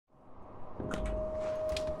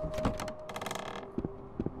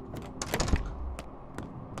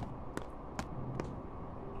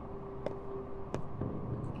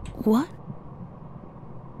What?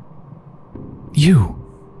 You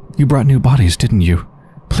brought new bodies, didn't you?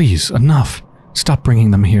 Please, enough. Stop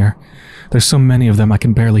bringing them here. There's so many of them I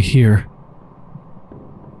can barely hear.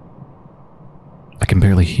 I can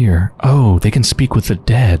barely hear. Oh, they can speak with the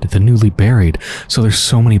dead, the newly buried. So there's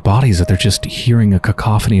so many bodies that they're just hearing a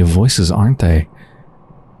cacophony of voices, aren't they?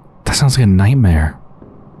 That sounds like a nightmare.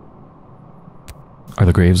 Are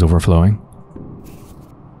the graves overflowing?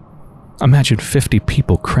 Imagine 50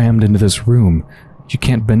 people crammed into this room. You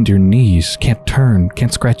can't bend your knees, can't turn,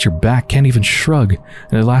 can't scratch your back, can't even shrug,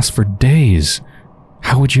 and it lasts for days.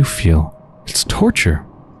 How would you feel? It's torture.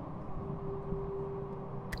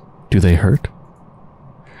 Do they hurt?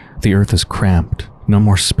 The earth is cramped, no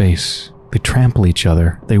more space. They trample each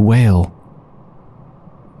other, they wail.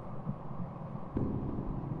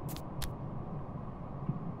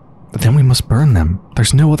 But then we must burn them.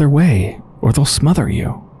 There's no other way, or they'll smother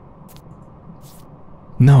you.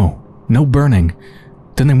 No burning.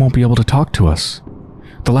 Then they won't be able to talk to us.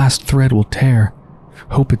 The last thread will tear.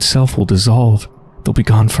 Hope itself will dissolve. They'll be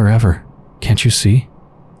gone forever. Can't you see?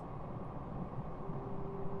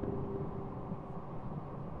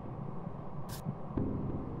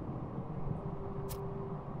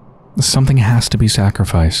 Something has to be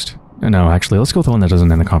sacrificed. No, actually, let's go with the one that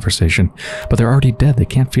doesn't end the conversation. But they're already dead. They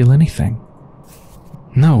can't feel anything.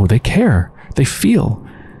 No, they care. They feel.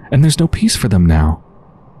 And there's no peace for them now.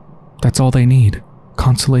 That's all they need.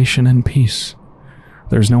 Consolation and peace.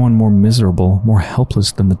 There's no one more miserable, more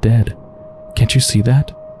helpless than the dead. Can't you see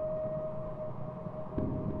that?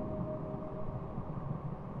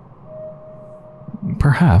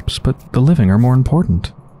 Perhaps, but the living are more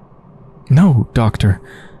important. No, Doctor.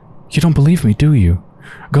 You don't believe me, do you?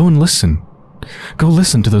 Go and listen. Go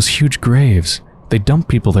listen to those huge graves. They dump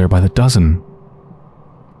people there by the dozen.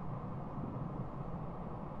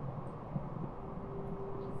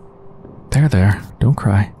 There, don't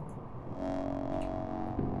cry.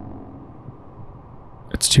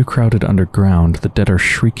 It's too crowded underground. The dead are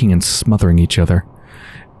shrieking and smothering each other.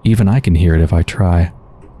 Even I can hear it if I try.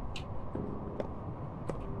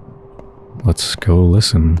 Let's go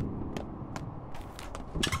listen.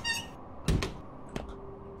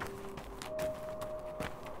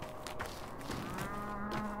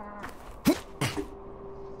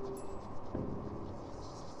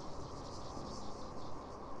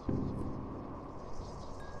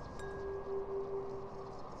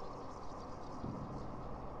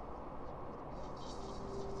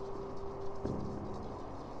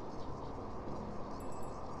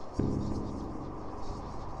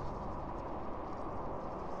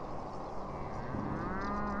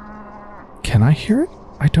 Can I hear it?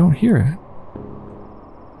 I don't hear it.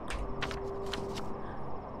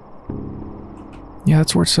 Yeah,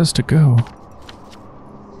 that's where it says to go.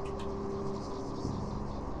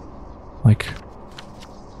 Like,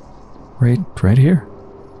 right here.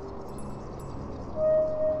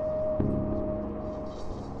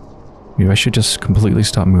 Maybe I should just completely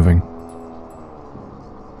stop moving.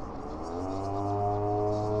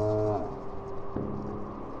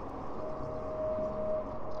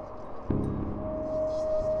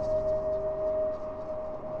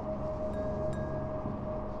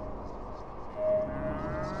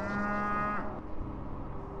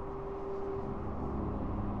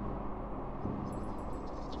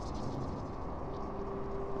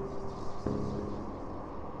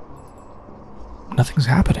 Nothing's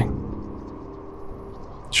happening.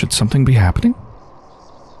 Should something be happening?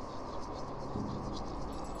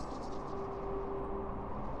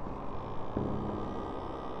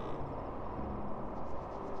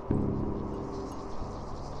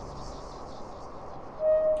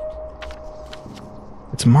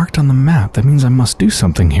 It's marked on the map. That means I must do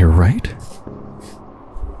something here, right?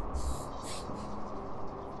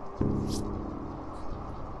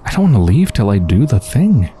 I don't want to leave till I do the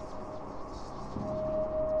thing.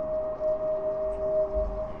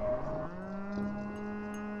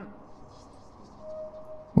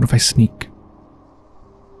 What if I sneak?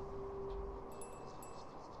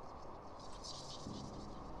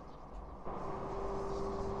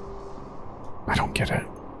 I don't get it.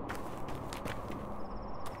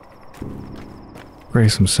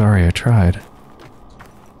 Grace, I'm sorry, I tried.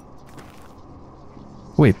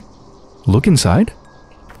 Wait, look inside?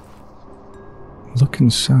 Look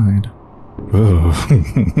inside.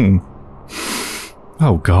 Oh.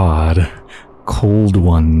 Oh God. Cold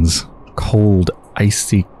ones. Cold,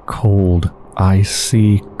 icy cold.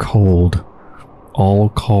 Icy cold. All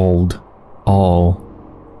cold. All.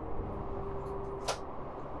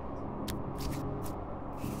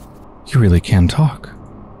 You really can talk.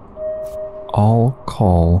 All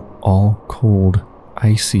call, all cold,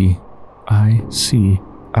 icy,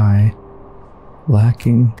 I,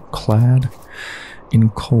 lacking, clad in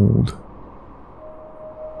cold.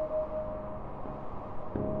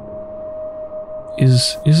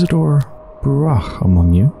 Is Isidore Burach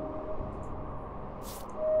among you?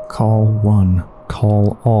 Call one,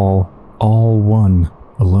 call all one,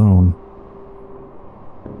 alone.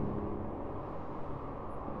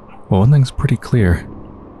 Well, one thing's pretty clear.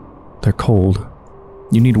 They're cold.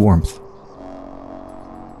 You need warmth.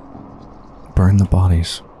 Burn the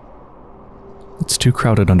bodies. It's too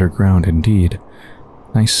crowded underground indeed.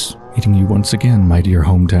 Nice meeting you once again, my dear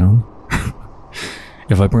hometown.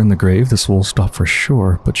 If I burn the grave, this will stop for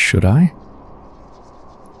sure, but should I?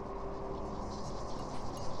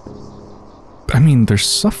 I mean, they're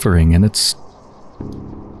suffering, and it's...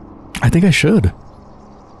 I think I should.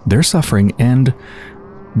 They're suffering, and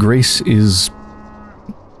Grace is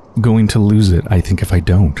going to lose it, I think, if I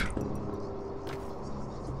don't.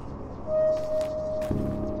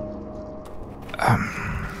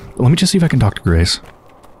 Let me just see if I can talk to Grace.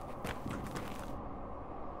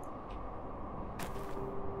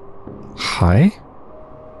 Hi?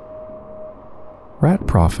 Rat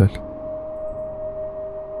Prophet.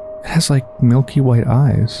 It has like milky white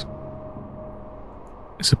eyes.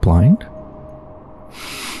 Is it blind?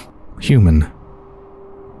 Human.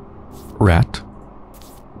 Rat.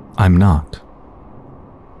 I'm not.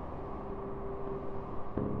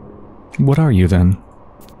 What are you then?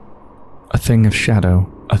 A thing of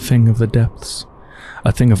shadow, a thing of the depths,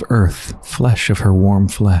 a thing of earth, flesh of her warm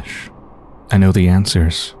flesh. I know the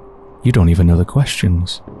answers. You don't even know the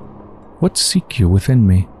questions. What seek you within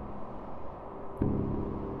me?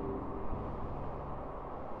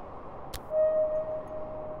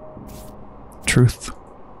 Truth.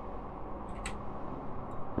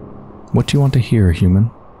 What do you want to hear, human?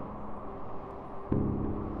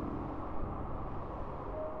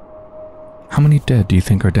 How many dead do you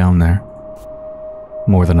think are down there?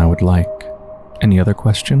 More than I would like. Any other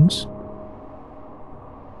questions?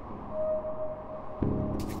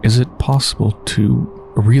 Is it possible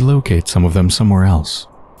to relocate some of them somewhere else?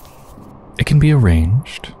 It can be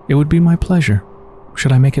arranged. It would be my pleasure.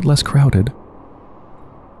 Should I make it less crowded?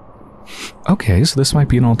 Okay, so this might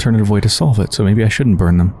be an alternative way to solve it, so maybe I shouldn't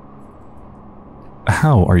burn them.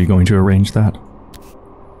 How are you going to arrange that?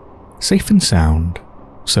 Safe and sound.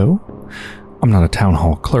 So, I'm not a town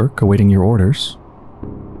hall clerk awaiting your orders.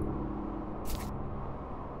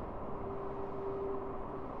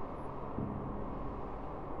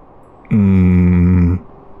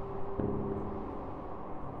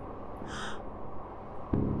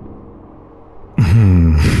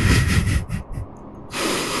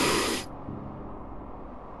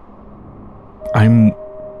 I'm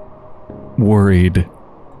worried.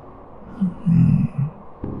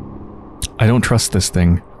 I don't trust this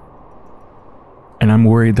thing. And I'm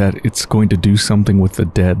worried that it's going to do something with the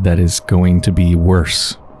dead that is going to be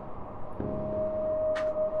worse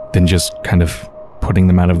than just kind of putting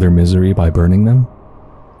them out of their misery by burning them.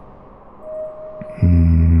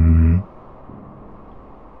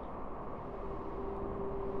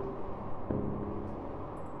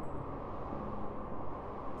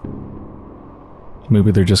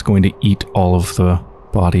 Maybe they're just going to eat all of the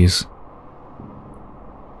bodies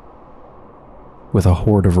with a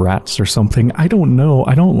horde of rats or something. I don't know.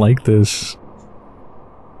 I don't like this.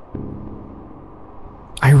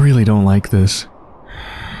 I really don't like this.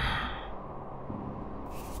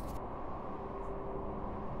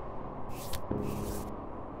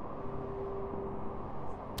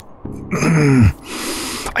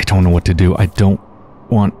 I don't know what to do. I don't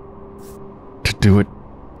want to do it.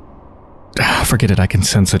 Forget it, I can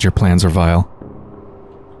sense that your plans are vile.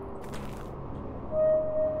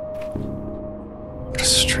 What a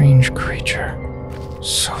strange creature.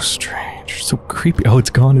 So strange. So creepy. Oh, it's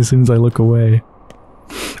gone as soon as I look away.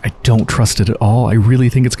 I don't trust it at all. I really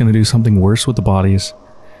think it's going to do something worse with the bodies.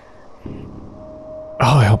 Oh,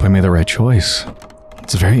 I hope I made the right choice.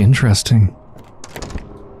 It's very interesting.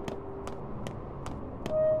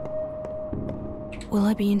 Will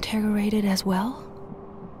I be interrogated as well?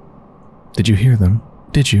 Did you hear them?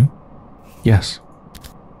 Did you? Yes.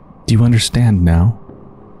 Do you understand now?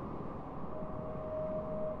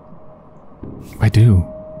 I do.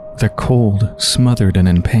 They're cold, smothered, and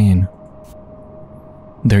in pain.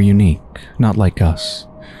 They're unique, not like us.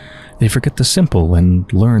 They forget the simple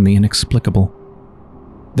and learn the inexplicable.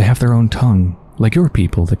 They have their own tongue, like your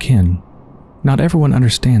people, the kin. Not everyone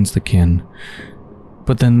understands the kin.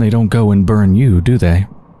 But then they don't go and burn you, do they?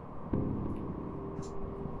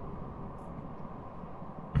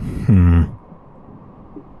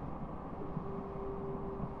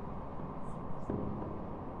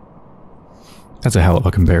 That's a hell of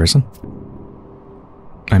a comparison.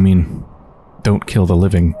 I mean, don't kill the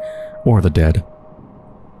living or the dead.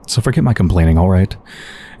 So forget my complaining, alright?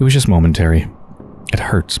 It was just momentary. It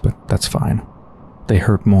hurts, but that's fine. They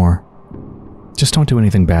hurt more. Just don't do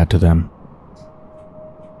anything bad to them.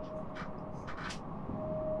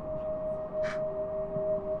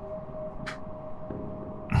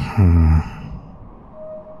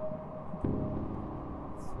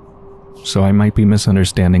 So I might be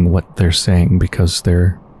misunderstanding what they're saying because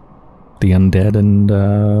they're the undead and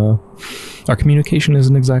our communication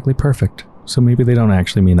isn't exactly perfect. So maybe they don't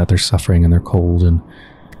actually mean that they're suffering and they're cold and...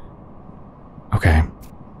 Okay.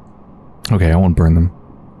 Okay, I won't burn them.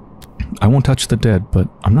 I won't touch the dead, but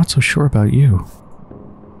I'm not so sure about you.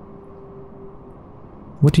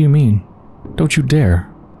 What do you mean? Don't you dare.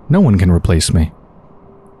 No one can replace me.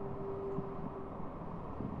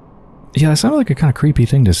 Yeah, that sounded like a kind of creepy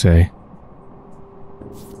thing to say.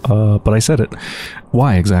 But I said it.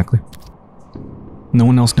 Why exactly? No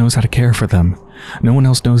one else knows how to care for them. No one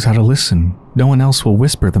else knows how to listen. No one else will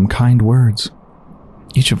whisper them kind words.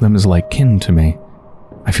 Each of them is like kin to me.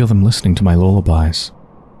 I feel them listening to my lullabies.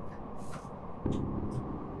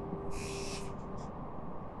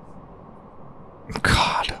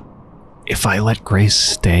 God. If I let Grace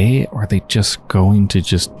stay, are they just going to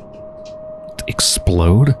just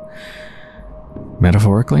explode?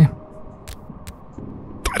 Metaphorically?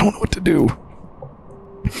 I don't know what to do.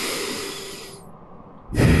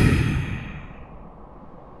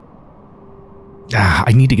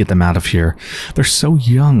 I need to get them out of here. They're so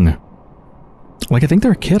young. Like, I think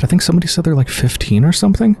they're a kid. I think somebody said they're like 15 or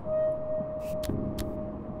something.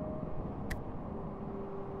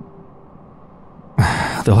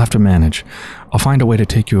 They'll have to manage. I'll find a way to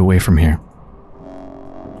take you away from here.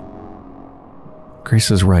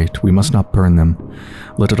 Grace is right. We must not burn them.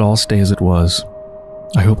 Let it all stay as it was.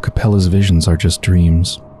 I hope Capella's visions are just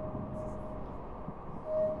dreams.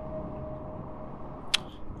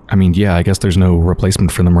 I mean, yeah, I guess there's no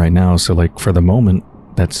replacement for them right now, so like, for the moment,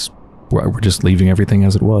 we're just leaving everything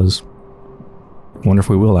as it was. Wonder if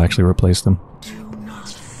we will actually replace them. Do not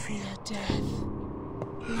fear death.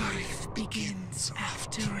 Life begins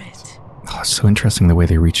after it. Oh, it's so interesting the way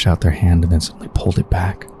they reached out their hand and then suddenly pulled it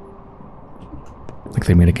back. Like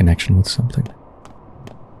they made a connection with something.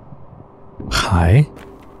 Hi?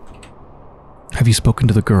 Have you spoken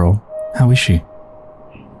to the girl? How is she?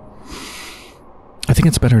 I think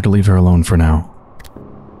it's better to leave her alone for now.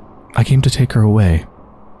 I came to take her away.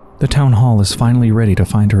 The town hall is finally ready to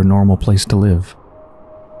find her a normal place to live.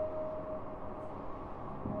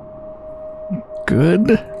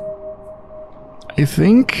 Good? I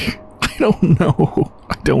think? I don't know.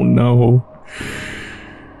 I don't know.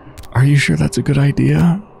 Are you sure that's a good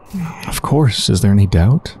idea? Of course. Is there any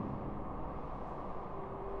doubt?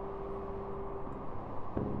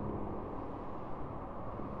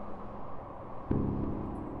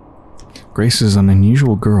 Grace is an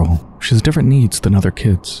unusual girl. She has different needs than other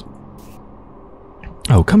kids.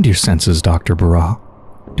 Oh, come to your senses, Dr. Barra.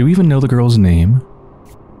 Do you even know the girl's name?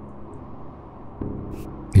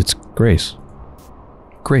 It's Grace.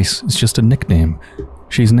 Grace is just a nickname.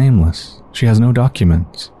 She's nameless. She has no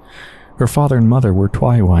documents. Her father and mother were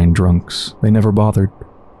Twywine drunks. They never bothered.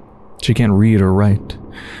 She can't read or write.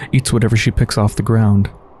 Eats whatever she picks off the ground.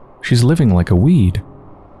 She's living like a weed.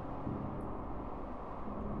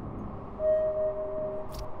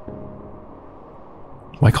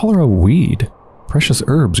 Why call her a weed? Precious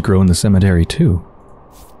herbs grow in the cemetery too.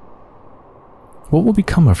 What will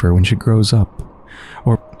become of her when she grows up?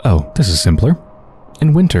 Or, oh, this is simpler.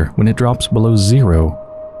 In winter, when it drops below 0.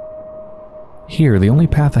 Here, the only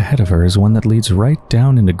path ahead of her is one that leads right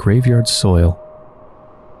down into graveyard soil.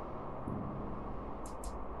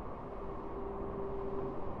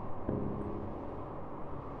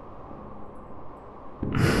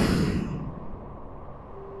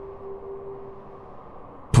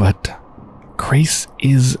 But Grace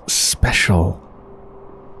is special.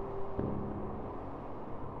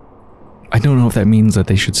 I don't know if that means that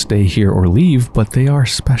they should stay here or leave, but they are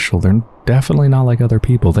special. They're definitely not like other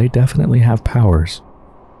people. They definitely have powers.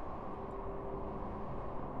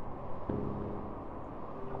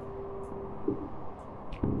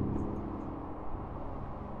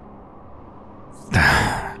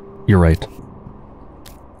 You're right.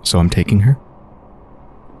 So I'm taking her?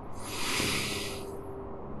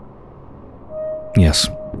 Yes,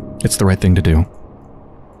 it's the right thing to do.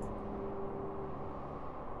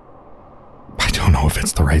 I don't know if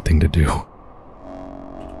it's the right thing to do.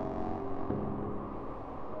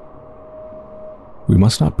 We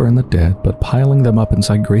must not burn the dead, but piling them up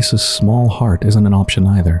inside Grace's small heart isn't an option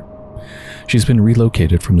either. She's been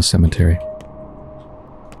relocated from the cemetery.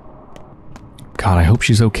 God, I hope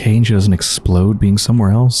she's okay and she doesn't explode being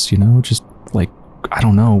somewhere else, you know? Just, like, I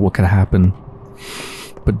don't know what could happen.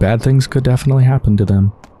 But bad things could definitely happen to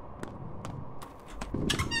them.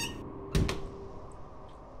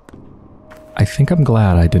 I think I'm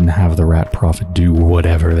glad I didn't have the rat prophet do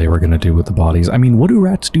whatever they were going to do with the bodies. I mean, what do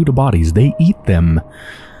rats do to bodies? They eat them.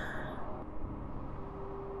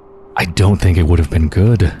 I don't think it would have been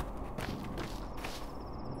good.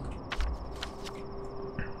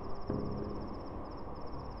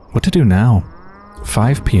 What to do now?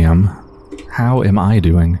 5 p.m. How am I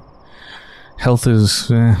doing? Health is,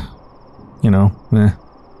 you know,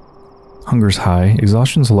 Hunger's high,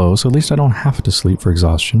 exhaustion's low, so at least I don't have to sleep for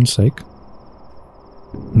exhaustion's sake.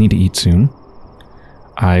 Need to eat soon.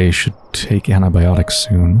 I should take antibiotics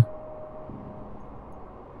soon.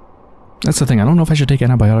 That's the thing, I don't know if I should take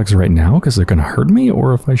antibiotics right now because they're gonna hurt me,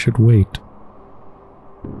 or if I should wait.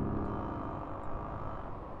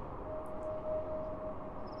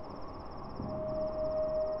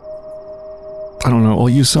 I don't know, I'll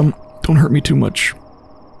use some. Don't hurt me too much.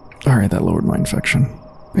 Alright, that lowered my infection.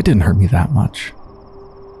 It didn't hurt me that much.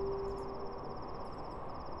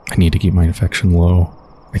 I need to keep my infection low.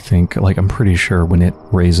 I think, like, I'm pretty sure when it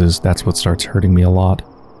raises, that's what starts hurting me a lot.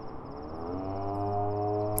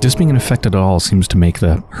 Just being infected at all seems to make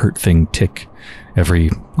the hurt thing tick every,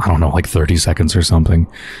 I don't know, like 30 seconds or something.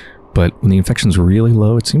 But when the infection's really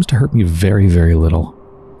low, it seems to hurt me very, very little.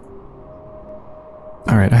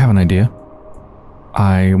 Alright, I have an idea.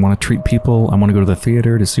 I want to treat people. I want to go to the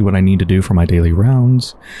theater to see what I need to do for my daily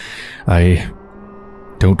rounds. I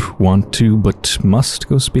don't want to, but must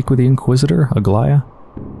go speak with the Inquisitor, Aglaya.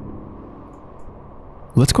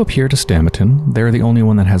 Let's go up here to Stamaton. They're the only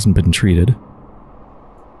one that hasn't been treated.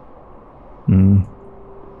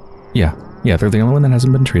 Yeah, they're the only one that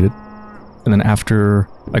hasn't been treated. And then after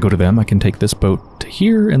I go to them, I can take this boat to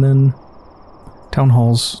here, and then Town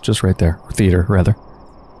Hall's just right there. Or theater, rather.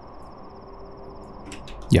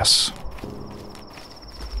 Yes.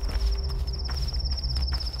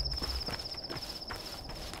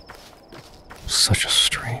 Such a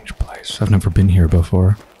strange place. I've never been here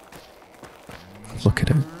before. Look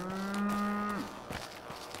at it.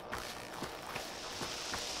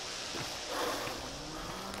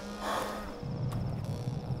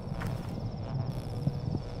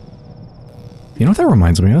 You know what that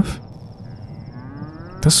reminds me of?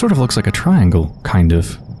 This sort of looks like a triangle, kind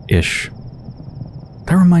of, ish.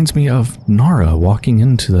 That reminds me of Nara walking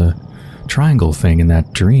into the triangle thing in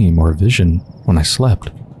that dream or vision when I slept.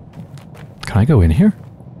 Can I go in here?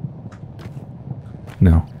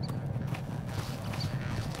 No.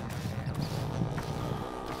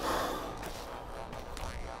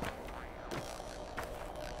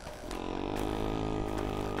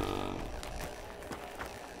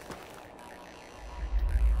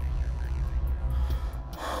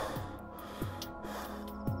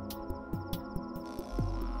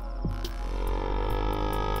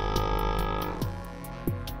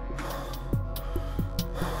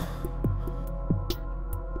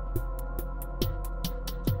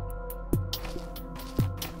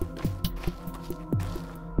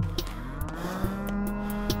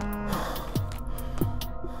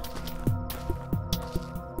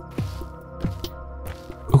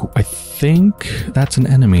 I think that's an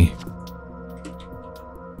enemy.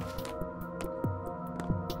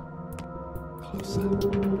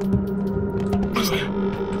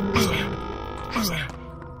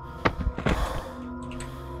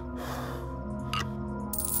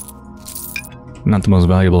 Not the most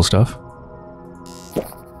valuable stuff.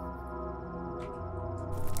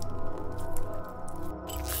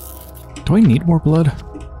 Do I need more blood?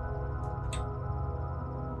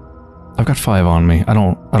 I've got 5 on me. I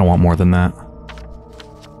don't want more than that.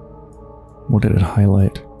 What did it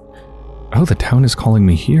highlight? Oh, the town is calling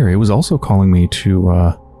me here. It was also calling me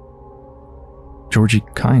to Georgie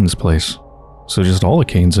Kine's place. So just all the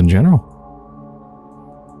Canes in general.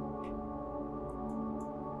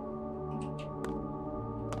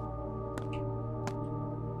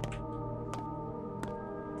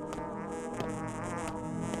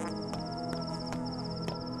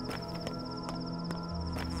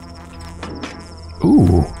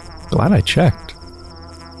 Ooh, glad I checked.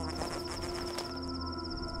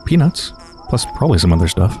 Peanuts, plus probably some other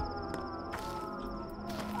stuff.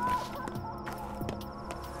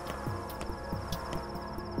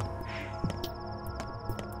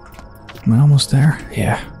 Am I almost there?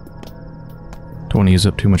 Yeah. Don't want to use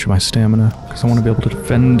up too much of my stamina, because I want to be able to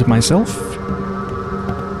defend myself.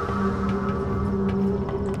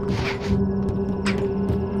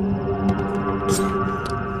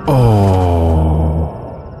 Oh.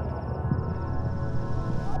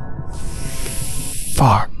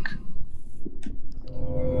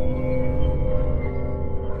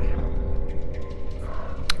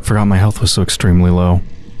 Forgot my health was so extremely low.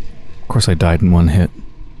 Of course I died in one hit.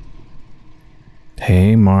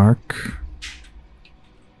 Hey, Mark.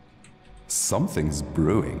 Something's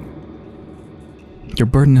brewing. Your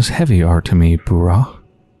burden is heavy, Artemi, Burah.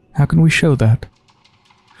 How can we show that?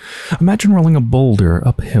 Imagine rolling a boulder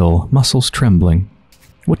uphill, muscles trembling.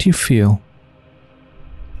 What do you feel?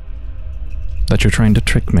 That you're trying to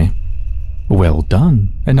trick me. Well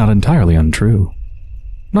done, and not entirely untrue.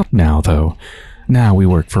 Not now, though. Now we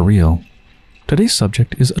work for real. Today's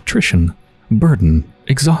subject is attrition, burden,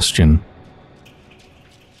 exhaustion.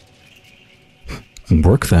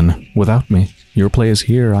 Work then, without me. Your play is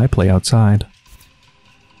here, I play outside.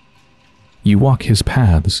 You walk his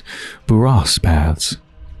paths, Burah's paths,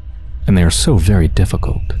 and they are so very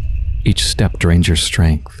difficult. Each step drains your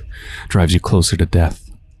strength, drives you closer to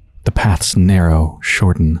death. The paths narrow,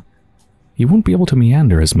 shorten. You won't be able to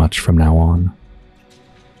meander as much from now on.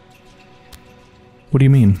 What do you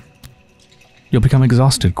mean? You'll become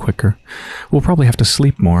exhausted quicker. We'll probably have to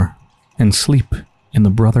sleep more, and sleep in the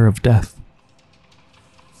brother of death.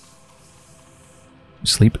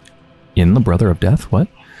 Sleep in the brother of death? What?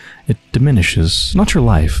 It diminishes, not your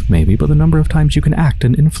life, maybe, but the number of times you can act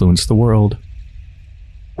and influence the world.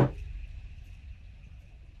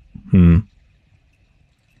 It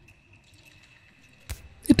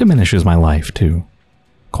diminishes my life, too.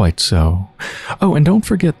 Quite so. Oh, and don't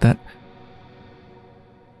forget that...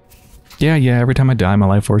 Yeah, every time I die, my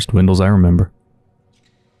life force dwindles, I remember.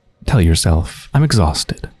 Tell yourself, I'm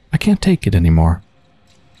exhausted. I can't take it anymore.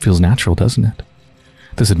 Feels natural, doesn't it?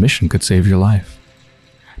 This admission could save your life.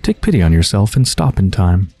 Take pity on yourself and stop in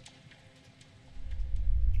time.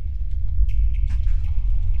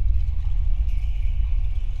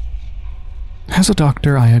 As a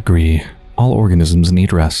doctor, I agree. All organisms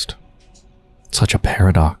need rest. Such a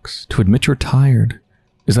paradox. To admit you're tired.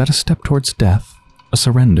 Is that a step towards death? A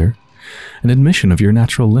surrender? An admission of your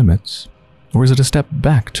natural limits? Or is it a step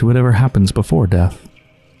back to whatever happens before death?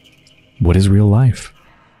 What is real life?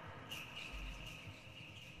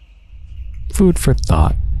 Food for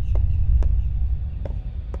thought.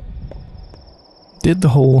 Did the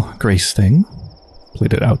whole grace thing.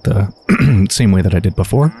 Played it out the same way that I did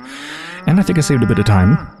before. And I think I saved a bit of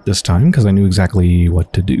time this time because I knew exactly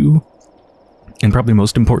what to do. And probably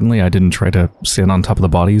most importantly, I didn't try to sit on top of the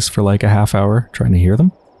bodies for like a half hour trying to hear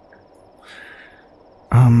them.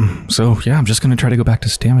 So yeah, I'm just going to try to go back to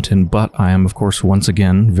Stamaton, but I am of course once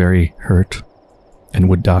again very hurt and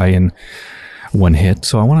would die in one hit,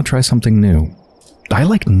 so I want to try something new. I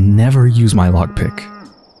like never use my lockpick.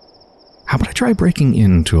 How about I try breaking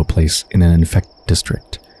into a place in an infected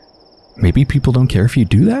district? Maybe people don't care if you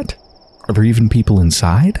do that? Are there even people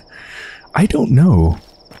inside? I don't know.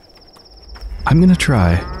 I'm gonna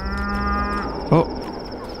try. Oh.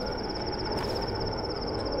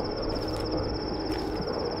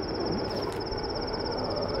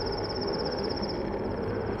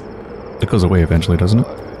 It goes away eventually, doesn't it?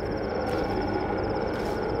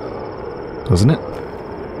 Doesn't it?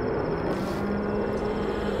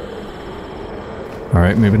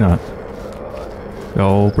 Alright, maybe not.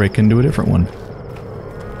 I'll break into a different one.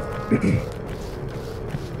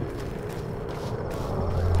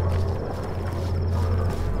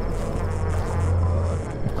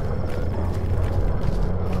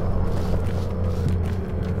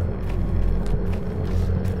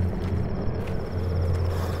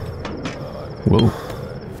 Whoa.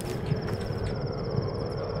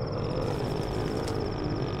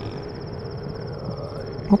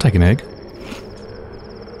 I'll take an egg.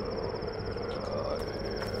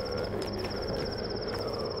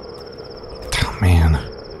 Oh, man.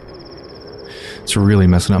 It's really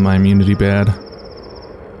messing up my immunity bad.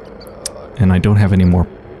 And I don't have any more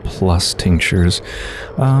plus tinctures.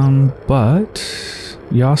 But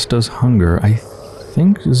Yas does hunger. I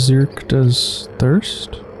think Zirk does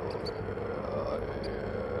thirst.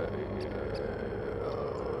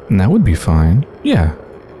 And that would be fine. Yeah.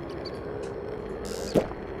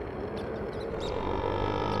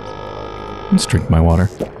 Let's drink my water.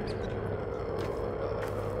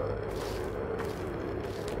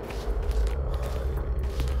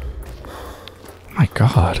 My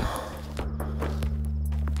God.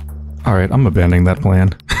 Alright, I'm abandoning that plan.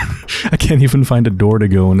 I can't even find a door to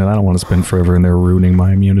go in, and I don't want to spend forever in there ruining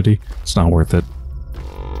my immunity. It's not worth it.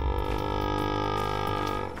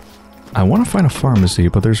 I want to find a pharmacy,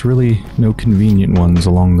 but there's really no convenient ones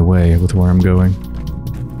along the way with where I'm going.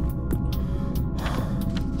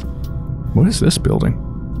 What is this building?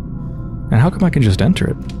 And how come I can just enter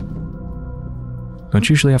it? Don't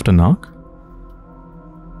you usually have to knock?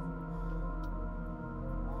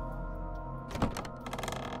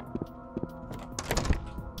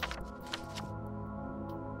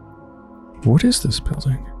 What is this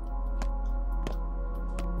building?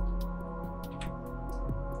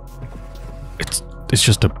 It's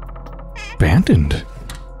just abandoned.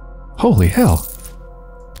 Holy hell.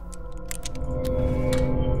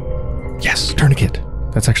 Yes, tourniquet.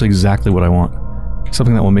 That's actually exactly what I want.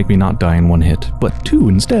 Something that will make me not die in one hit, but two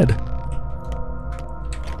instead.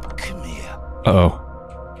 Come here. Uh-oh.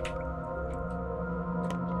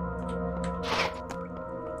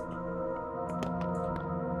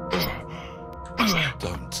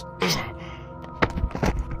 Don't.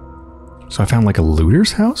 So I found like a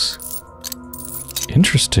looter's house?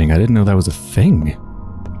 Interesting, I didn't know that was a thing.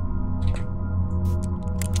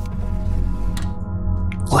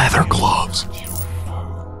 Leather gloves!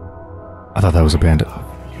 I thought that was a bandit.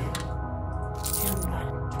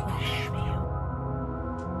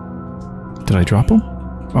 Did I drop him?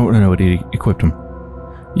 Oh, no, it equipped him.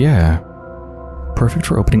 Yeah. Perfect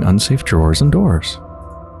for opening unsafe drawers and doors.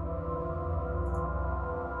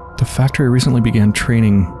 The factory recently began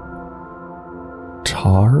training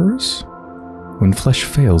tars? When flesh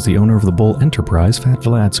fails, the owner of the Bull Enterprise, Fat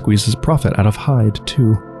Vlad, squeezes profit out of hide,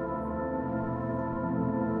 too.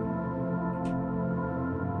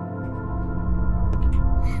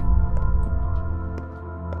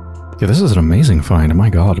 Yeah, this is an amazing find. My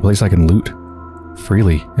god, a place I can loot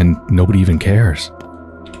freely, and nobody even cares.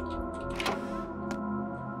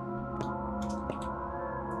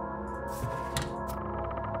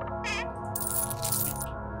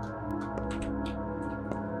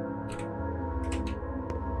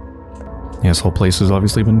 Yeah, this whole place has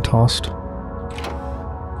obviously been tossed.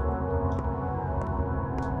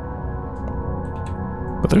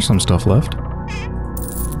 But there's some stuff left.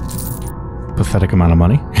 Pathetic amount of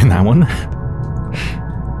money in that one.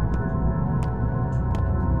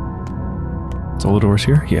 It's all the doors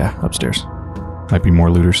here? Yeah, upstairs. Might be more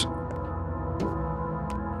looters.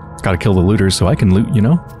 Gotta kill the looters so I can loot, you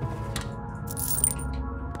know?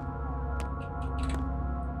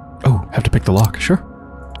 Oh, have to pick the lock, sure.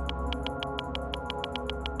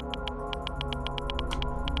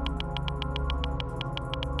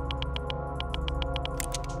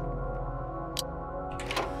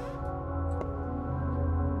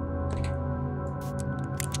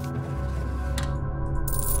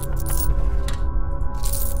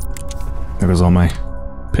 There goes all my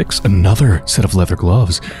picks. Another set of leather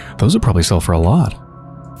gloves. Those would probably sell for a lot.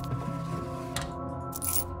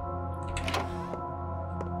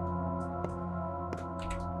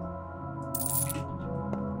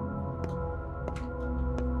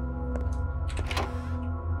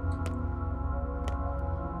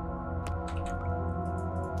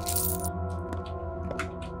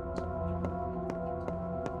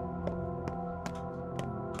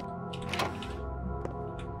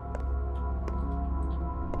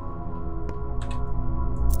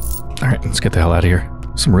 Alright, let's get the hell out of here.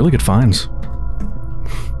 Some really good finds.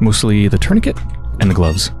 Mostly the tourniquet and the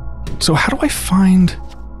gloves. So how do I find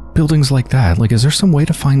buildings like that? Like, is there some way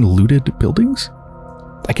to find looted buildings?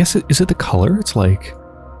 I guess is it the color? It's like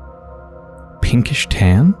pinkish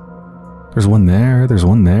tan? There's one there, there's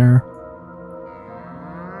one there.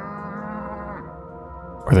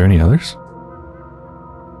 Are there any others?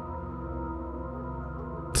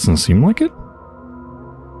 Doesn't seem like it.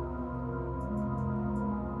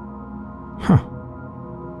 Huh.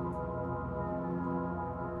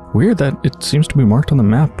 Weird that it seems to be marked on the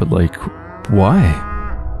map, but like, why?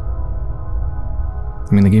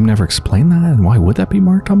 I mean, the game never explained that, and why would that be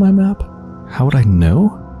marked on my map? How would I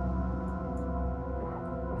know?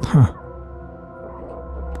 Huh.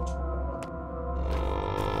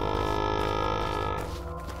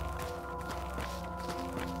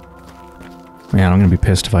 Man, I'm gonna be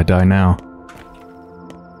pissed if I die now.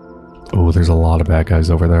 Oh, there's a lot of bad guys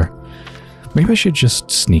over there. Maybe I should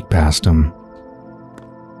just sneak past them.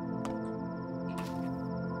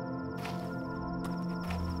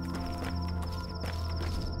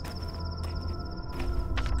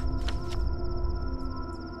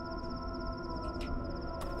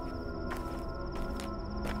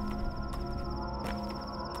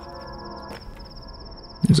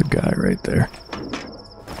 There's a guy right there.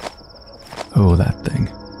 Oh, that thing.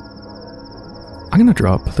 I'm gonna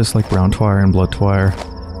drop this like brown twire and blood twire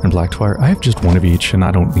and black twire. I have just one of each and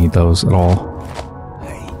I don't need those at all.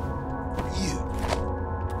 Hey, you.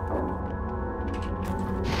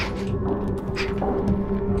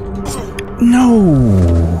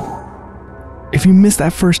 No! If you miss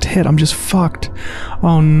that first hit, I'm just fucked.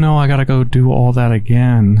 Oh no, I gotta go do all that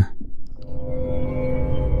again.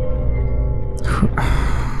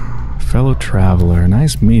 Fellow traveler.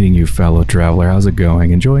 Nice meeting you, fellow traveler. How's it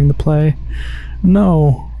going? Enjoying the play?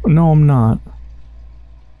 No. No, I'm not.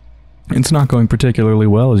 It's not going particularly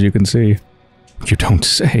well, as you can see. You don't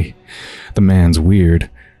say. The man's weird.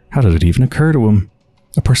 How did it even occur to him?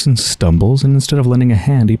 A person stumbles, and instead of lending a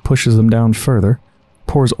hand, he pushes them down further,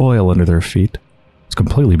 pours oil under their feet. It's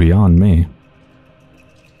completely beyond me.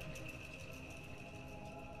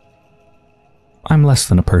 I'm less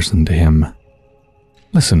than a person to him.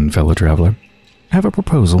 Listen, fellow traveler. I have a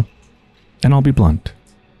proposal, and I'll be blunt.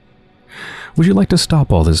 Would you like to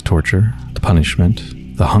stop all this torture, the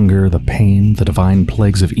punishment, the hunger, the pain, the divine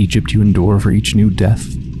plagues of Egypt you endure for each new death?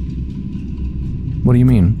 What do you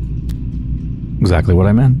mean? Exactly what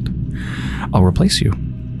I meant. I'll replace you.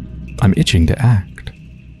 I'm itching to act.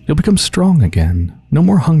 You'll become strong again. No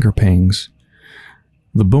more hunger pangs.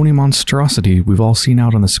 The bony monstrosity we've all seen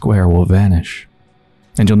out on the square will vanish,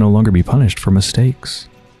 and you'll no longer be punished for mistakes.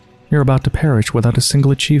 You're about to perish without a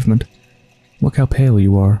single achievement. Look how pale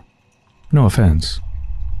you are. No offense.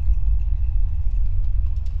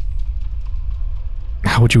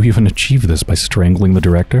 How would you even achieve this? By strangling the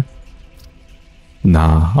director?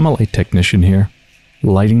 Nah, I'm a light technician here.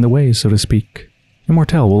 Lighting the way, so to speak.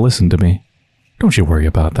 Immortel will listen to me. Don't you worry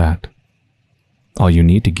about that. All you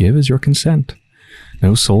need to give is your consent.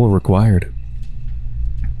 No soul required.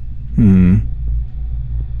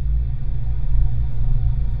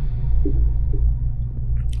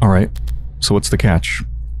 Alright, so what's the catch?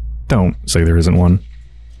 Don't say there isn't one.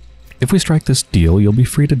 If we strike this deal, you'll be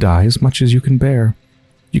free to die as much as you can bear.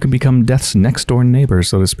 You can become death's next-door neighbor,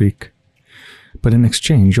 so to speak. But in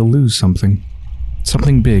exchange, you'll lose something.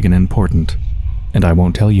 Something big and important. And I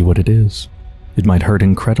won't tell you what it is. It might hurt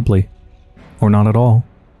incredibly. Or not at all.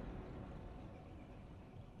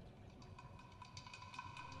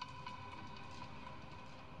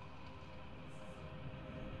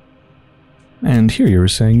 And here you were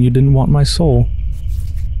saying you didn't want my soul.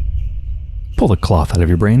 Pull the cloth out of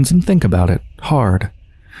your brains and think about it. Hard.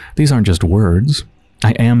 These aren't just words.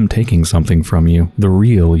 I am taking something from you. The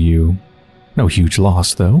real you. No huge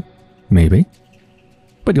loss, though. Maybe.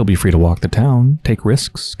 But you'll be free to walk the town, take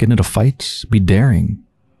risks, get into fights, be daring.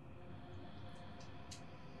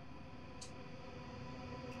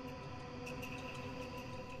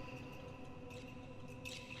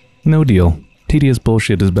 No deal. Tedious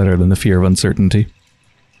bullshit is better than the fear of uncertainty.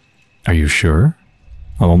 Are you sure?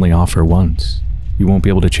 I'll only offer once. You won't be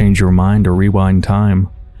able to change your mind or rewind time.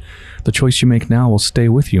 The choice you make now will stay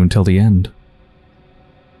with you until the end.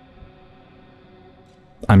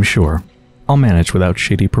 I'm sure. I'll manage without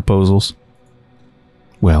shady proposals.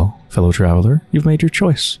 Well, fellow traveler, you've made your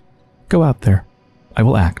choice. Go out there. I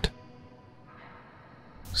will act.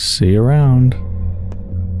 See you around.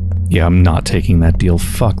 Yeah, I'm not taking that deal.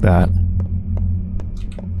 Fuck that.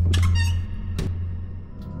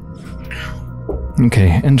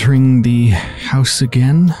 Okay, entering the house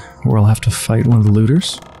again, where I'll have to fight one of the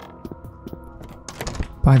looters.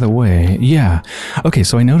 By the way, yeah. Okay,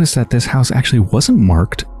 so I noticed that this house actually wasn't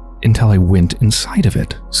marked until I went inside of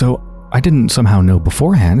it. So I didn't somehow know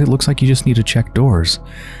beforehand. It looks like you just need to check doors.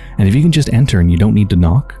 And if you can just enter and you don't need to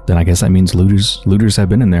knock, then I guess that means looters have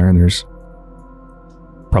been in there and there's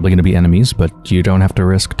probably going to be enemies, but you don't have to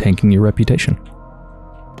risk tanking your reputation.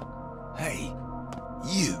 Hey,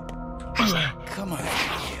 you. Come over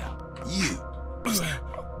here. You.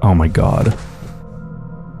 Oh my god.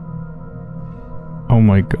 Oh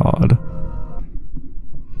my god.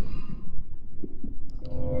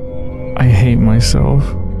 I hate myself.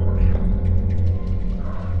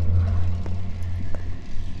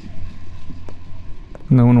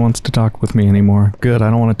 No one wants to talk with me anymore. Good, I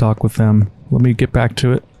don't want to talk with them. Let me get back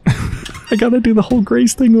to it. I gotta do the whole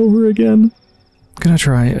Grace thing over again. Gonna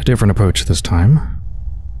try a different approach this time.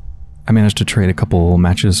 I managed to trade a couple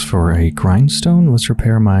matches for a grindstone. Let's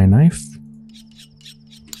repair my knife.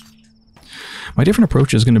 My different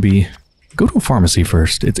approach is going to be go to a pharmacy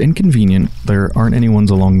first. It's inconvenient. There aren't any ones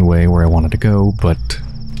along the way where I wanted to go, but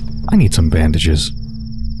I need some bandages.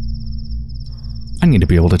 I need to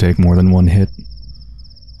be able to take more than one hit.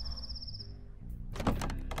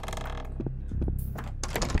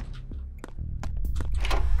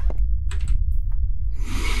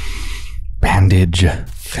 Bandage.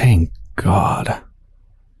 Thank God.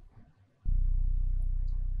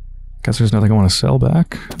 Guess there's nothing I want to sell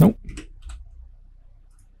back. Nope.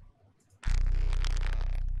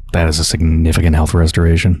 That is a significant health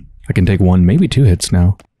restoration. I can take one, maybe two hits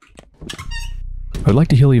now. I'd like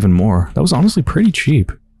to heal even more. That was honestly pretty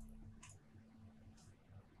cheap.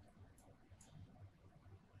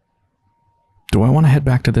 Do I want to head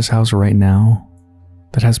back to this house right now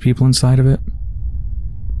that has people inside of it?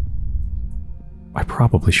 I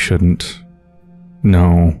probably shouldn't.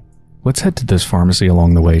 No. Let's head to this pharmacy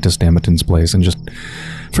along the way to Stamaton's place and just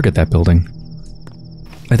forget that building.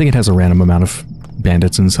 I think it has a random amount of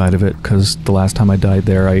bandits inside of it, because the last time I died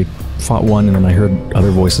there, I fought one and then I heard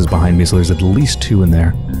other voices behind me, so there's at least 2 in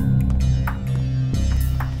there.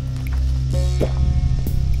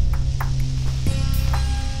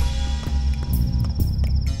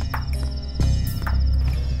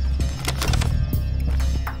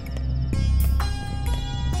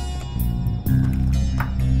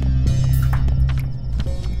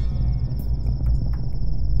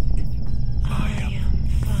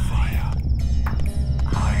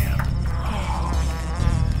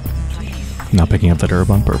 Not picking up that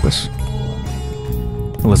herb on purpose.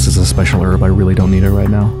 Unless it's a special herb, I really don't need it right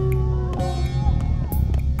now.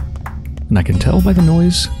 And I can tell by the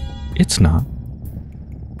noise, it's not.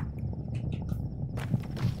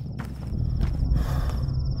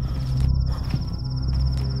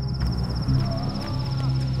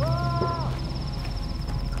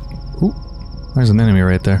 Ooh, there's an enemy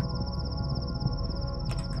right there.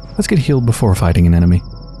 Let's get healed before fighting an enemy.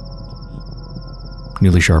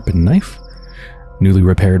 Newly sharpened knife. Newly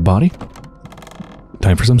repaired body.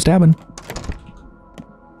 Time for some stabbing.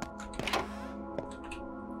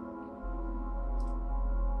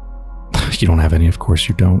 You don't have any, of course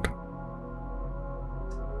you don't.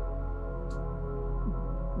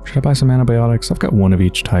 Should I buy some antibiotics? I've got 1 of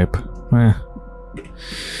each type. A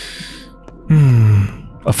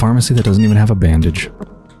pharmacy that doesn't even have a bandage.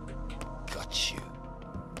 Got you.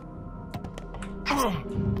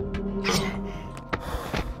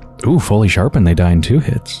 Ooh, fully sharpened, they die in 2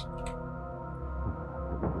 hits.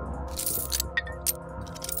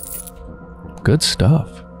 Good stuff.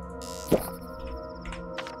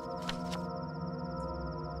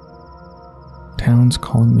 Town's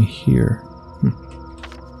calling me here.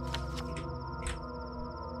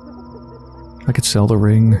 I could sell the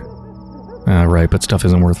ring. Right, but stuff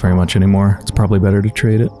isn't worth very much anymore. It's probably better to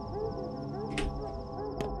trade it.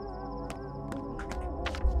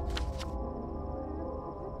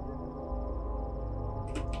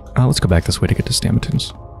 Let's go back this way to get to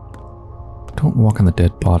Stamaton's. Don't walk on the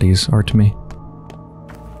dead bodies, Artemi.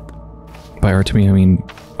 By Artemi, I mean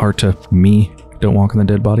Arta-me. Don't walk on the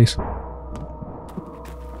dead bodies.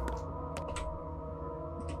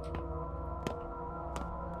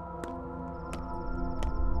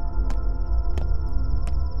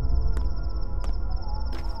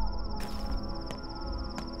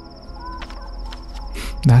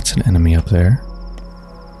 That's an enemy up there.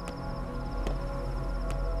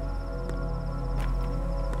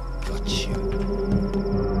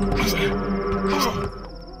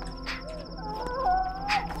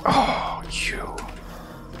 Oh, you.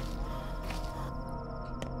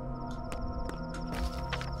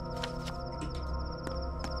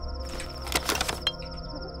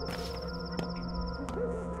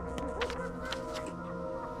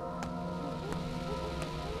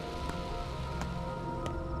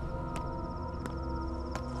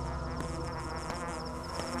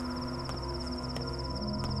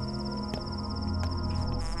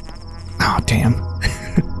 Oh, damn.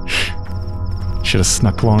 Should have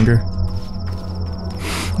snuck longer.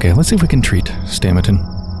 Okay, let's see if we can treat Stamaton.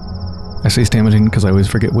 I say Stamaton because I always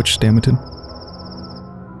forget which Stamaton.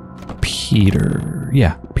 Peter.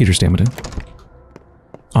 Yeah, Peter Stamaton.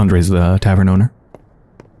 Andre's the tavern owner.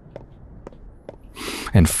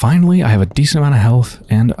 And finally, I have a decent amount of health,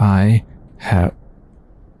 and I have...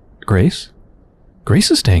 Grace?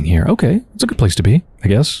 Grace is staying here. Okay, it's a good place to be, I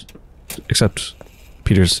guess. Except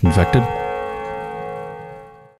Peter's infected.